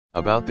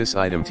About this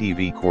item: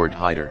 TV cord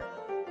hider.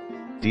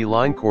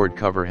 D-line cord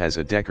cover has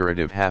a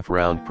decorative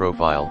half-round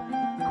profile,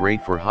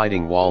 great for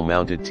hiding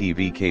wall-mounted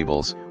TV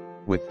cables,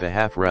 with the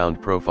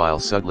half-round profile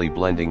subtly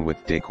blending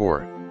with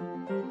decor.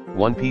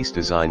 One-piece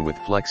design with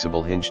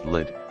flexible hinged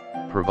lid,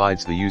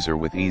 provides the user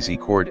with easy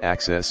cord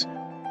access,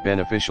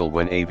 beneficial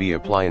when AV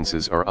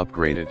appliances are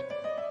upgraded.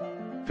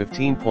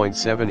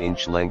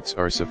 15.7-inch lengths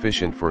are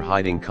sufficient for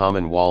hiding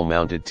common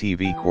wall-mounted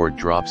TV cord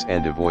drops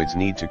and avoids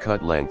need to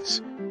cut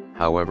lengths.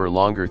 However,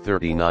 longer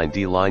 39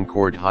 D-line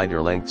cord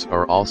hider lengths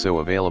are also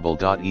available.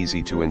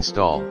 Easy to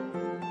install.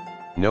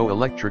 No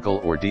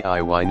electrical or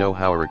DIY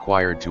know-how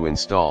required to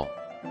install.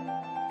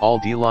 All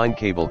D-line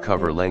cable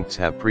cover lengths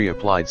have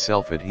pre-applied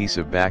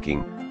self-adhesive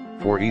backing.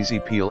 For easy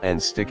peel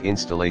and stick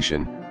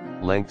installation,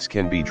 lengths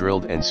can be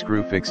drilled and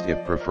screw fixed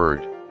if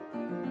preferred.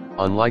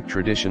 Unlike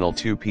traditional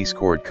two-piece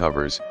cord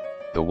covers,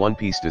 the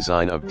one-piece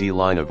design of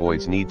D-line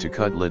avoids need to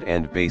cut lid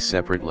and base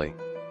separately.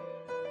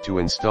 To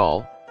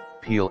install,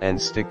 peel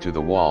and stick to the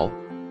wall,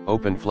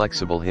 open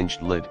flexible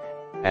hinged lid,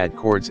 add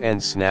cords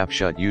and snap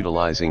shut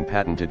utilizing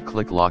patented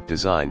click-lock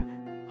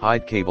design,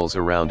 hide cables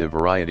around a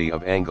variety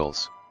of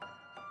angles.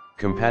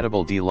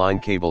 Compatible D-line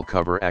cable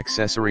cover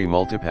accessory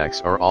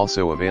multipacks are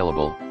also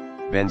available.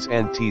 Bends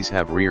and tees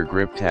have rear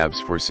grip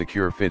tabs for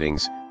secure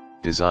fittings.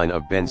 Design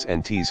of bends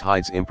and tees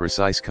hides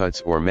imprecise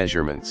cuts or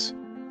measurements.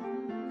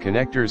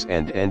 Connectors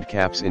and end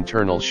caps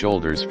internal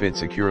shoulders fit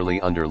securely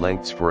under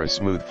lengths for a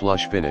smooth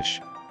flush finish.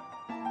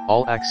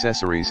 All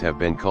accessories have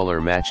been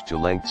color matched to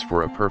lengths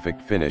for a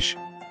perfect finish.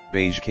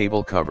 Beige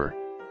cable cover.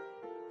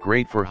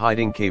 Great for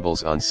hiding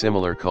cables on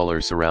similar color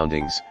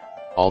surroundings.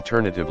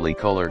 Alternatively,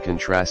 color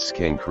contrasts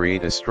can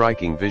create a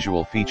striking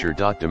visual feature.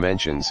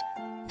 Dimensions: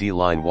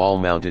 D-line wall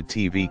mounted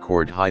TV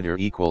cord hider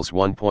equals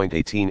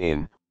 1.18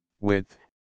 in width,